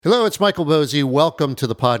Hello, it's Michael Bosey. Welcome to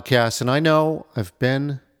the podcast. And I know I've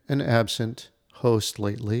been an absent host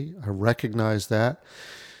lately. I recognize that.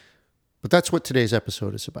 But that's what today's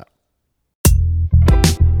episode is about.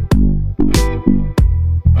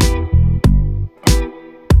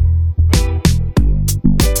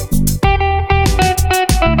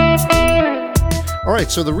 All right,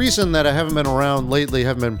 so the reason that I haven't been around lately,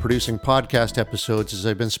 haven't been producing podcast episodes, is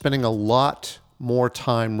I've been spending a lot more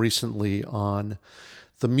time recently on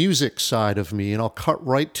the music side of me, and I'll cut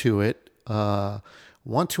right to it. I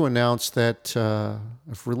want to announce that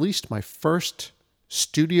I've released my first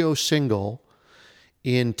studio single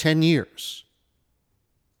in 10 years.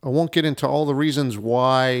 I won't get into all the reasons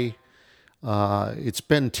why it's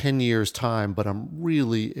been 10 years' time, but I'm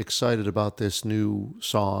really excited about this new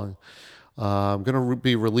song. I'm going to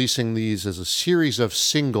be releasing these as a series of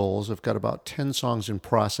singles. I've got about 10 songs in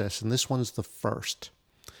process, and this one's the first.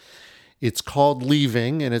 It's called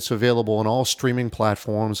Leaving, and it's available on all streaming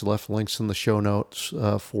platforms. I left links in the show notes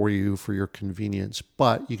for you for your convenience.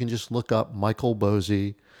 But you can just look up Michael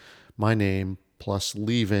Bosey, my name, plus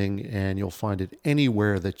Leaving, and you'll find it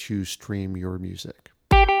anywhere that you stream your music.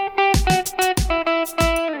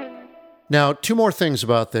 Now, two more things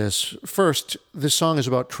about this. First, this song is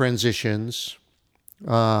about transitions.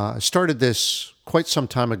 I started this quite some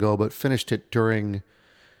time ago, but finished it during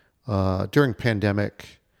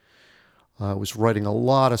pandemic. I was writing a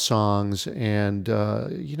lot of songs, and,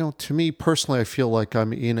 to me personally, I feel like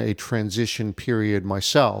I'm in a transition period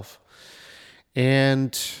myself.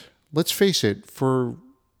 And let's face it, for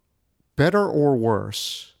better or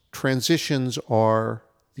worse, transitions are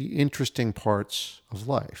the interesting parts of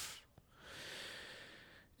life.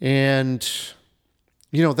 And,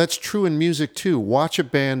 that's true in music too. Watch a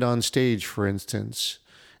band on stage, for instance.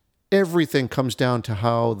 Everything comes down to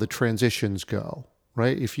how the transitions go,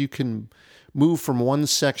 right? If you can move from one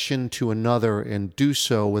section to another and do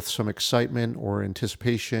so with some excitement or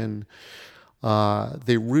anticipation,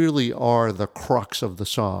 they really are the crux of the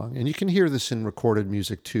song. And you can hear this in recorded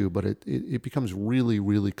music too, but it becomes really,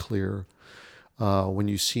 really clear when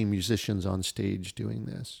you see musicians on stage doing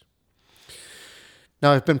this.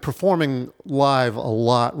 Now, I've been performing live a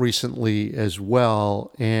lot recently as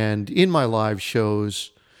well, and in my live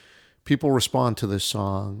shows, people respond to this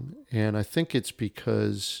song, and I think it's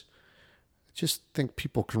because I just think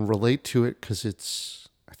people can relate to it because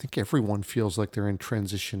I think everyone feels like they're in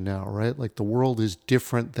transition now, right? Like the world is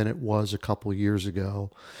different than it was a couple years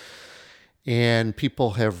ago. And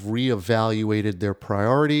people have reevaluated their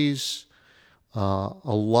priorities. A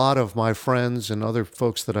lot of my friends and other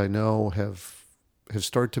folks that I know have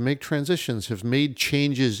started to make transitions, have made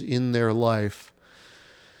changes in their life,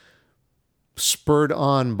 spurred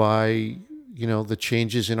on by the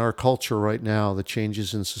changes in our culture right now, the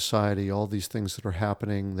changes in society, all these things that are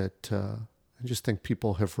happening that I just think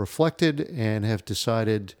people have reflected and have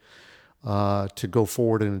decided to go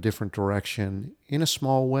forward in a different direction in a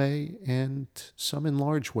small way and some in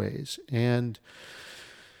large ways. And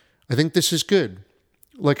I think this is good.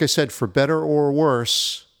 Like I said, for better or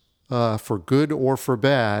worse, for good or for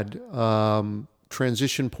bad,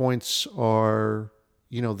 transition points are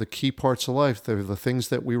the key parts of life. They're the things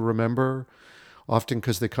that we remember, often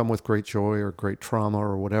because they come with great joy or great trauma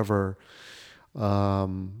or whatever.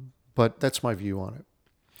 But that's my view on it.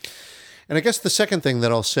 And I guess the second thing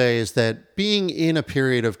that I'll say is that being in a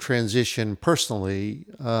period of transition personally,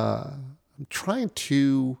 I'm trying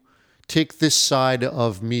to take this side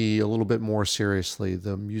of me a little bit more seriously,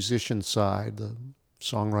 the musician side, the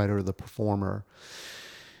songwriter, the performer.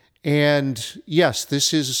 And yes,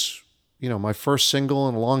 this is my first single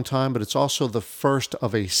in a long time, but it's also the first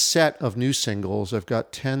of a set of new singles. I've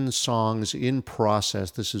got 10 songs in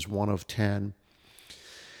process. This is one of 10.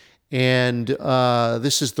 And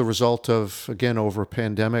this is the result of, again, over a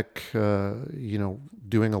pandemic,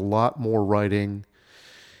 doing a lot more writing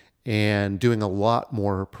and doing a lot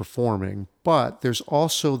more performing. But there's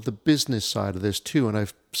also the business side of this too. And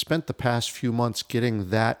I've spent the past few months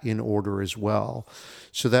getting that in order as well.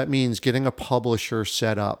 So that means getting a publisher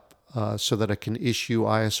set up so that I can issue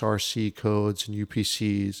ISRC codes and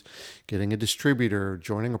UPCs, getting a distributor,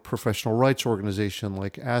 joining a professional rights organization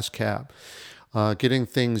like ASCAP, getting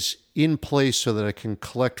things in place so that I can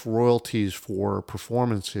collect royalties for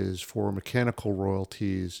performances, for mechanical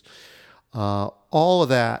royalties. All of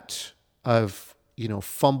that I've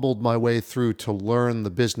fumbled my way through to learn the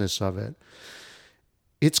business of it.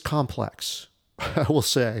 It's complex, I will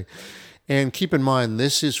say. And keep in mind,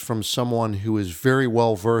 this is from someone who is very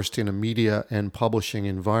well versed in a media and publishing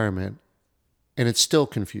environment, and it's still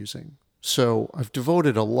confusing. So I've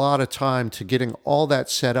devoted a lot of time to getting all that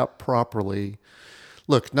set up properly,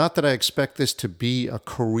 Look, not that I expect this to be a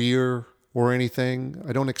career or anything.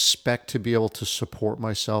 I don't expect to be able to support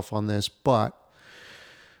myself on this, but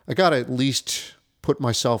I got to at least put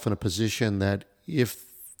myself in a position that if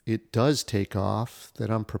it does take off, that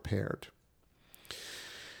I'm prepared.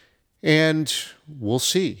 And we'll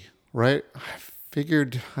see, right? I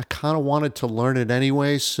figured I kind of wanted to learn it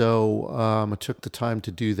anyway, so I took the time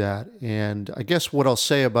to do that. And I guess what I'll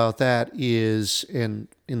say about that is, and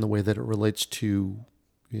in the way that it relates to,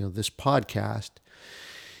 this podcast,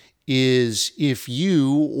 is if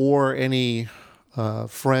you or any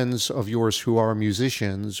friends of yours who are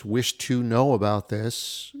musicians wish to know about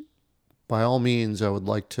this, by all means, I would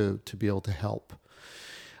like to be able to help.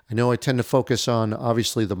 I know I tend to focus on,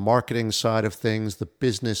 obviously, the marketing side of things, the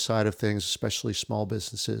business side of things, especially small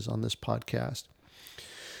businesses on this podcast.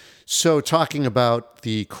 So talking about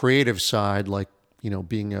the creative side, like,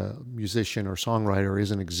 being a musician or songwriter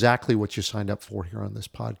isn't exactly what you signed up for here on this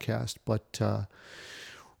podcast. But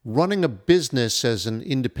running a business as an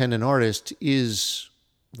independent artist is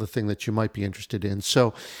the thing that you might be interested in.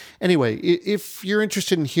 So anyway, if you're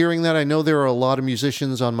interested in hearing that, I know there are a lot of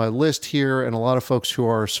musicians on my list here and a lot of folks who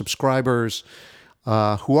are subscribers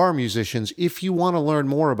who are musicians. If you want to learn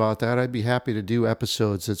more about that, I'd be happy to do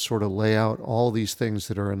episodes that sort of lay out all these things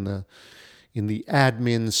that are in the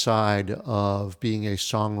admin side of being a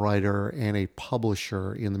songwriter and a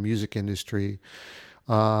publisher in the music industry.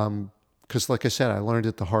 Because like I said, I learned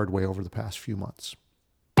it the hard way over the past few months.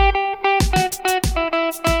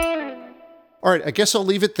 All right, I guess I'll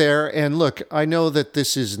leave it there. And look, I know that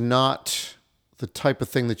this is not the type of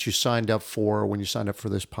thing that you signed up for when you signed up for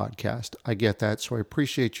this podcast. I get that. So I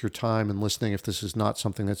appreciate your time and listening if this is not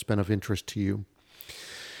something that's been of interest to you.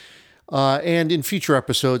 And in future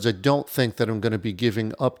episodes, I don't think that I'm going to be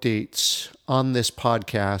giving updates on this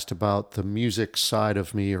podcast about the music side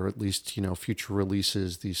of me, or at least, future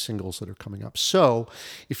releases, these singles that are coming up. So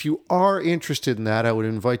if you are interested in that, I would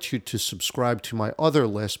invite you to subscribe to my other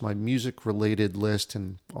list, my music-related list,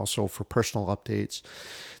 and also for personal updates.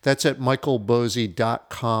 That's at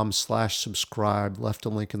michaelbosey.com/subscribe. Left a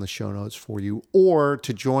link in the show notes for you, or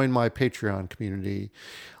to join my Patreon community.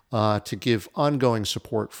 To give ongoing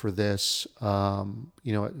support for this. I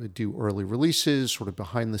do early releases, sort of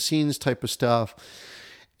behind the scenes type of stuff,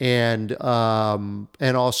 and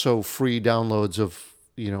also free downloads of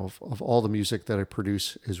all the music that I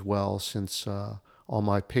produce as well, since all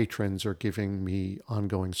my patrons are giving me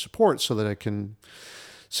ongoing support so that I can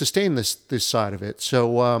sustain this side of it.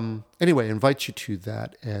 So anyway, I invite you to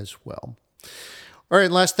that as well. All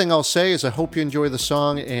right, last thing I'll say is I hope you enjoy the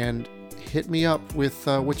song, and hit me up with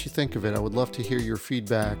what you think of it. I would love to hear your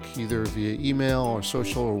feedback, either via email or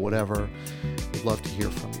social or whatever. I'd love to hear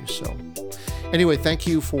from you. So anyway, thank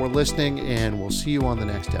you for listening, and we'll see you on the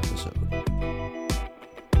next episode.